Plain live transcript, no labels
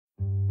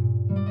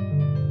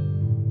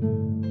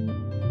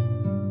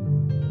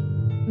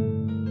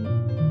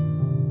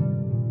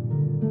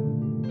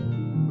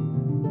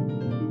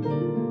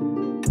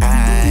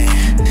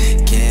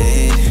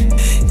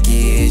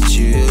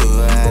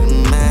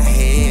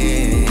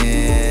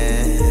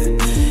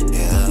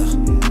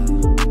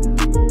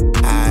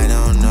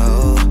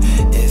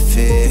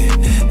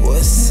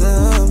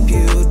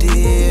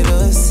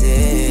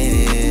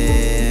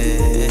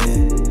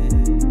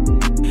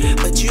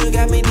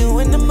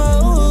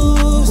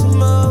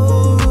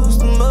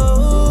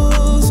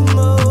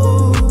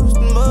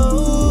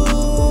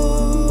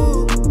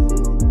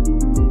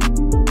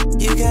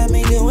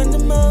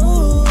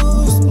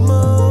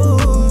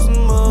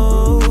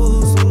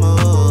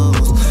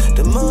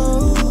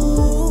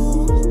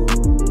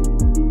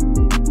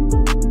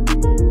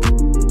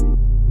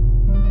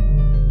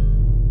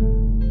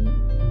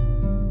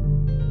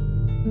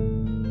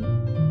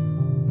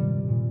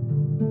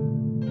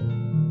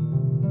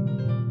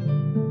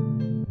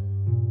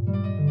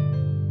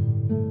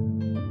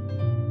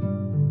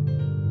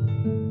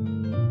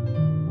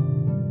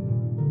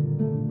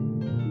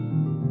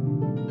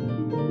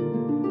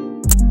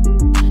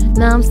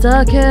Now I'm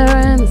stuck here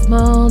in this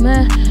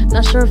moment,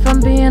 not sure if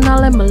I'm being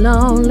all in my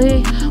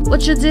lonely.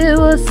 What you did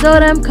was so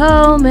damn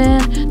cold,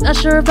 man. Not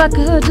sure if I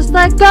could just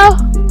let go.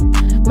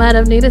 Might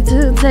have needed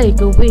to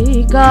take a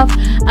week off.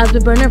 I've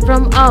been burning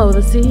from all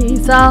the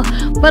seesaw,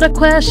 but a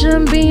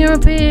question being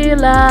repeated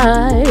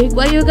like,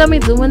 why you got me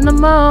doing the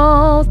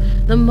most,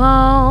 the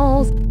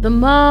most, the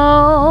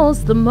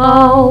most, the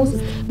most,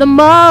 the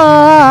most.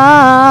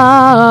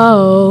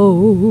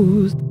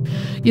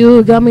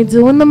 You got me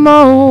doing the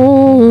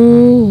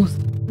most,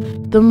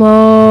 the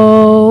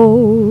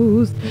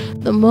most,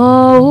 the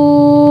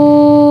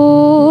most.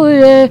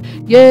 Yeah,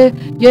 yeah,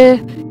 yeah,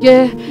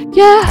 yeah,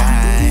 yeah.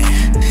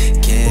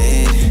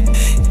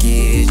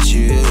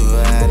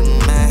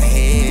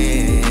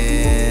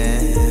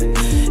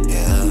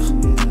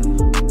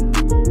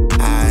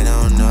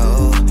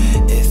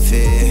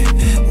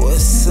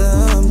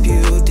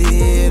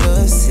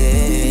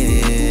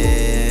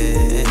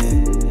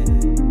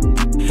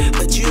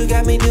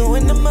 Got me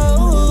doing the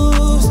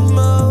most,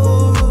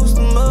 most,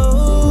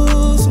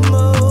 most,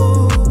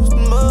 most,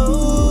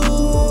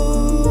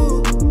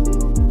 most.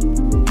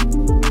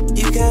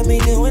 You got me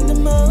doing the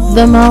most,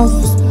 the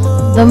most,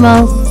 the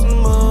most,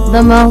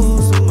 the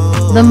most,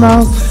 the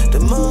most, the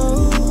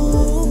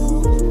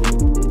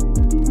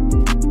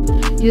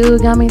most. You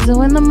got me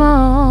doing the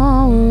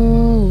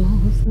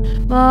most,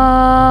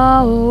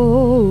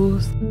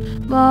 most,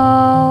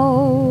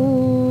 most.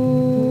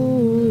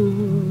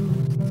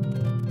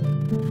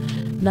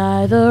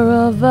 Neither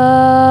of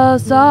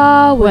us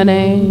are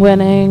winning,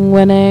 winning,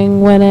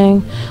 winning,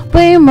 winning.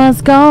 We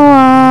must go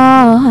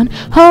on,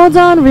 hold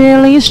on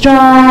really strong.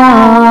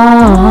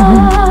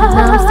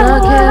 Now I'm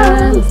stuck here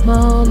in this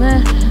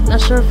moment, not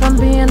sure if I'm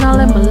being all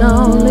in my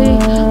lonely.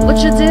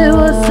 What you did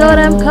was so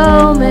damn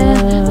cold,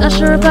 man. Not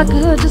sure if I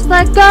could just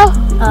let go.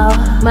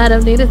 Might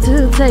have needed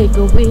to take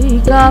a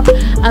week off.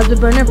 I've been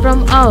burning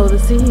from all the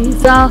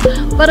seesaw,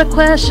 but a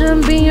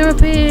question being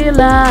repeated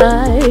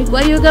like,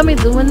 why you got me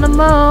doing the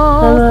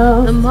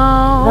most, the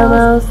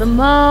most, the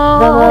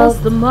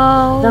most, the most, the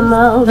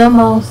most, the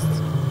most,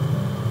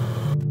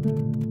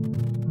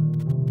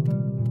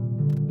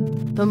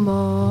 the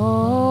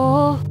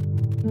more,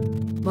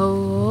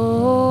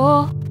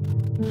 more,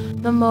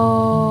 the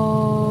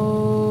more,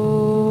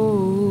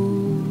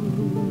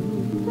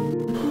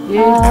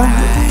 yeah.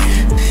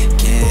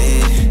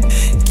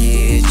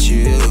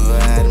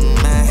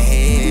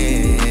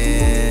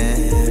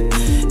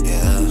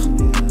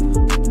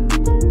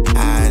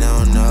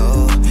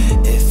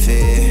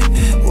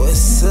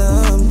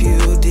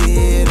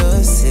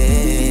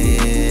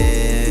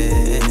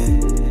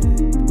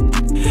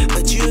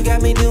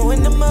 Got me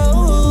doing the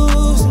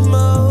most,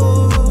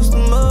 most,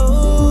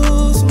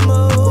 most,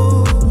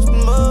 most,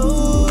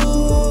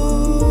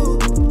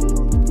 most.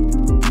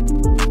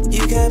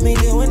 You got me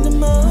doing the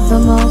most, the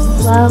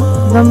most, wow,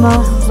 the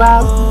most,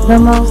 wow, the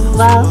most,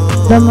 wow,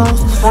 the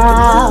most,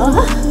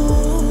 wow.